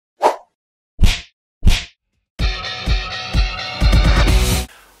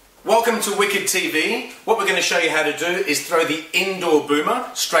Welcome to Wicked TV. What we're going to show you how to do is throw the indoor boomer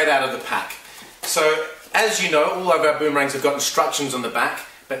straight out of the pack. So, as you know, all of our boomerangs have got instructions on the back,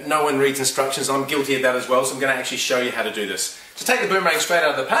 but no one reads instructions. I'm guilty of that as well, so I'm going to actually show you how to do this. So take the boomerang straight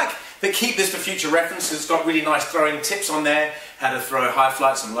out of the pack, but keep this for future reference. It's got really nice throwing tips on there, how to throw high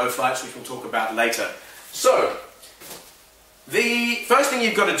flights and low flights, which we'll talk about later. So, the first thing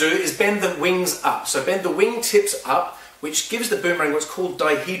you've got to do is bend the wings up. So bend the wing tips up, which gives the boomerang what's called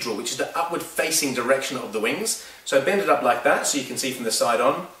dihedral, which is the upward facing direction of the wings. So bend it up like that, so you can see from the side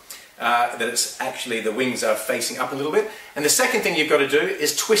on that it's actually the wings are facing up a little bit. And the second thing you've got to do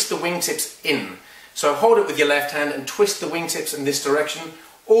is twist the wingtips in. So hold it with your left hand and twist the wingtips in this direction,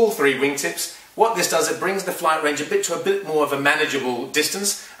 all three wingtips. What this does, it brings the flight range to a bit more of a manageable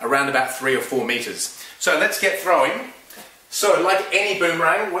distance, around about 3 or 4 meters. So let's get throwing. So like any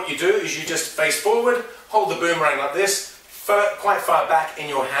boomerang, what you do is you just face forward, hold the boomerang like this, quite far back in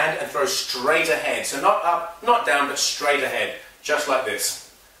your hand, and throw straight ahead. So not up, not down, but straight ahead, just like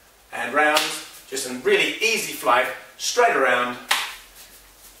this. And round, just a really easy flight, straight around,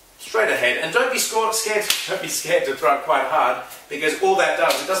 straight ahead. And don't be scared to throw it quite hard, because all that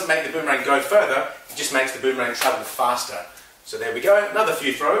does, it doesn't make the boomerang go further, it just makes the boomerang travel faster. So there we go, another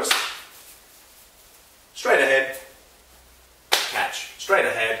few throws. Straight ahead, catch, straight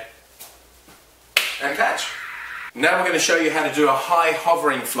ahead, and catch. Now we're going to show you how to do a high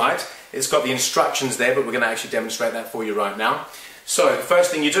hovering flight. It's got the instructions there, but we're going to actually demonstrate that for you right now. So the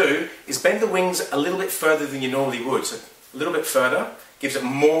first thing you do is bend the wings a little bit further than you normally would. So a little bit further, gives it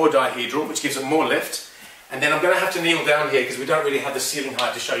more dihedral, which gives it more lift. And then I'm going to have to kneel down here because we don't really have the ceiling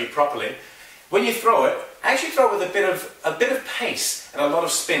height to show you properly. When you throw it, actually throw it with a bit of pace and a lot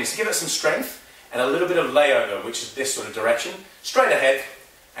of spin. So give it some strength and a little bit of layover, which is this sort of direction. Straight ahead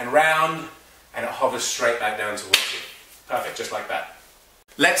and round, and it hovers straight back down towards you. Perfect, just like that.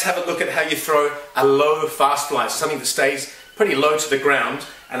 Let's have a look at how you throw a low fast flight, so something that stays pretty low to the ground.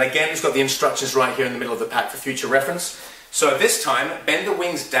 And again, it's got the instructions right here in the middle of the pack for future reference. So this time, bend the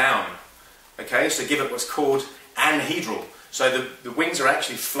wings down. Okay, so give it what's called anhedral. So the wings are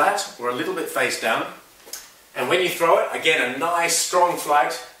actually flat or a little bit face down. And when you throw it, again, a nice strong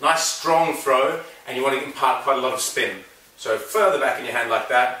flight, nice strong throw, and you want to impart quite a lot of spin. So further back in your hand like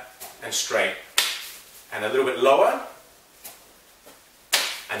that, and straight. And a little bit lower,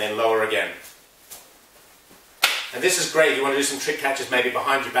 and then lower again. And this is great, you want to do some trick catches maybe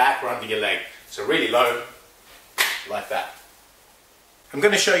behind your back or under your leg. So really low, like that. I'm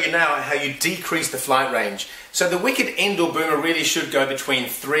going to show you now how you decrease the flight range. So the Wicked indoor boomer really should go between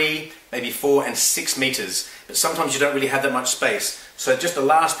 3, maybe 4 and 6 meters. But sometimes you don't really have that much space. So just the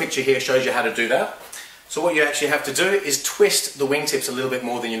last picture here shows you how to do that. So what you actually have to do is twist the wingtips a little bit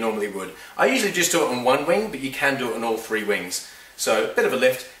more than you normally would. I usually just do it on one wing, but you can do it on all 3 wings. So a bit of a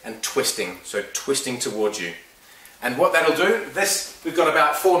lift and twisting, so twisting towards you. And what that'll do, we've got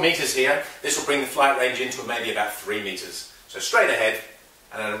about 4 meters here, this will bring the flight range into maybe about 3 meters. So straight ahead,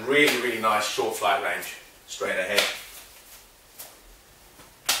 and a really, really nice short flight range. Straight ahead.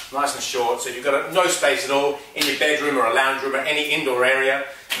 Nice and short, so if you've got no space at all in your bedroom or a lounge room or any indoor area,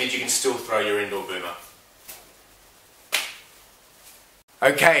 it means you can still throw your indoor boomer.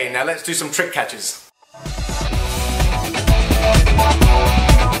 Okay, now let's do some trick catches.